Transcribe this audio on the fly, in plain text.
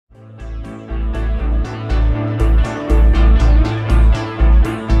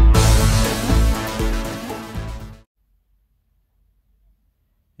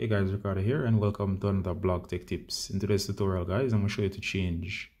Guys, Ricardo here and welcome to another blog tech tips. In today's tutorial guys, I'm going to show you to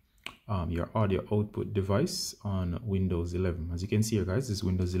change your audio output device on Windows 11. As you can see here guys, this is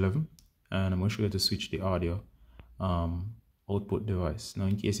Windows 11 and I'm going to show you to switch the audio output device. Now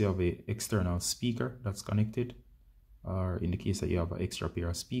in case you have an external speaker that's connected, or in the case that you have an extra pair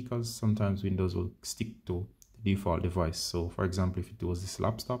of speakers, sometimes Windows will stick to the default device. So for example, if it was this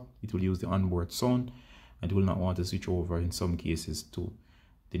laptop, it will use the onboard sound and will not want to switch over in some cases to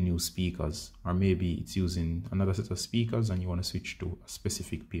the new speakers, or maybe it's using another set of speakers and you want to switch to a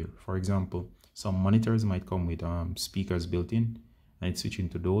specific pair. For example, some monitors might come with speakers built in and it's switching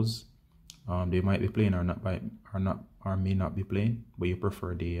to those. They might be playing or may not be playing, but you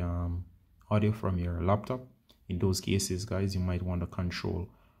prefer the audio from your laptop. In those cases guys, you might want to control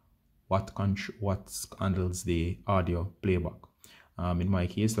what handles the audio playback. In my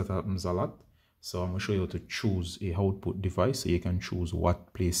case that happens a lot. So I'm going to show you how to choose a output device so you can choose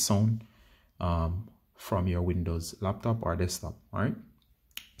what plays sound from your Windows laptop or desktop. Alright,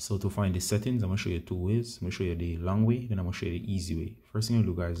 so to find the settings, I'm going to show you two ways. I'm going to show you the long way, then I'm going to show you the easy way. First thing you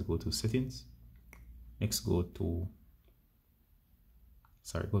do guys, go to settings. Next go to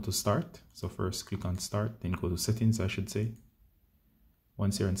start. So first click on start, then go to settings I should say.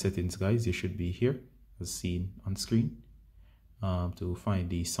 Once you're in settings guys, you should be here as seen on screen. To find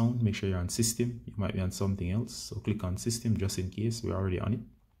the sound, make sure you're on system. You might be on something else, so click on system just in case we're already on it.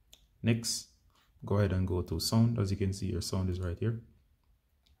 Next, go ahead and go to sound. As you can see, your sound is right here.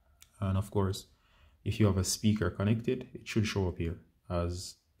 And of course, if you have a speaker connected, it should show up here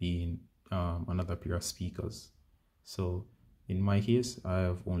as being another pair of speakers. So in my case, I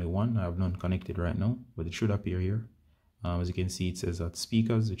have only one. I have none connected right now, but it should appear here. As you can see, it says that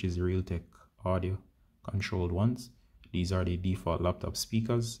speakers, which is Realtek audio controlled ones. These are the default laptop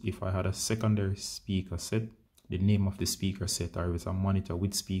speakers. If I had a secondary speaker set, the name of the speaker set, or if it's a monitor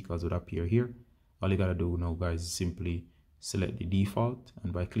with speakers, would appear here. All you gotta do now guys is simply select the default,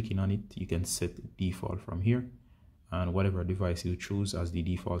 and by clicking on it you can set the default from here, and whatever device you choose as the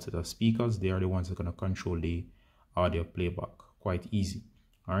default set of speakers, they are the ones that are going to control the audio playback. Quite easy.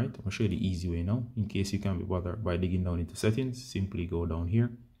 Alright, I'm going to show you the easy way now. In case you can't be bothered by digging down into settings, simply go down here,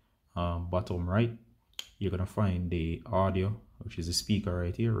 bottom right. You're gonna find the audio, which is the speaker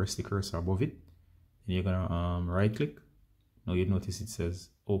right here. Rest the cursor above it, and you're gonna right click. Now you notice it says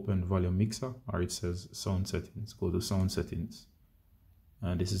open volume mixer, or it says sound settings. Go to sound settings,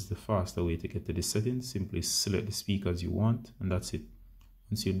 and this is the faster way to get to the settings. Simply select the speakers you want, and that's it.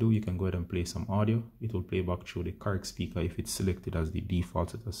 Once you do, you can go ahead and play some audio. It will play back through the correct speaker if it's selected as the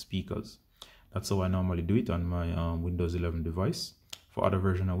default set of speakers. That's how I normally do it on my Windows 11 device. For other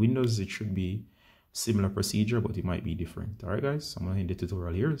version of Windows, it should be similar procedure, but it might be different. Alright guys, so I'm going to end the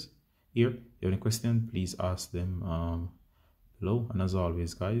tutorial here. If you have any question, please ask them below. And as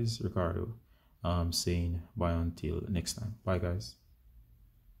always guys, Ricardo saying bye until next time. Bye guys.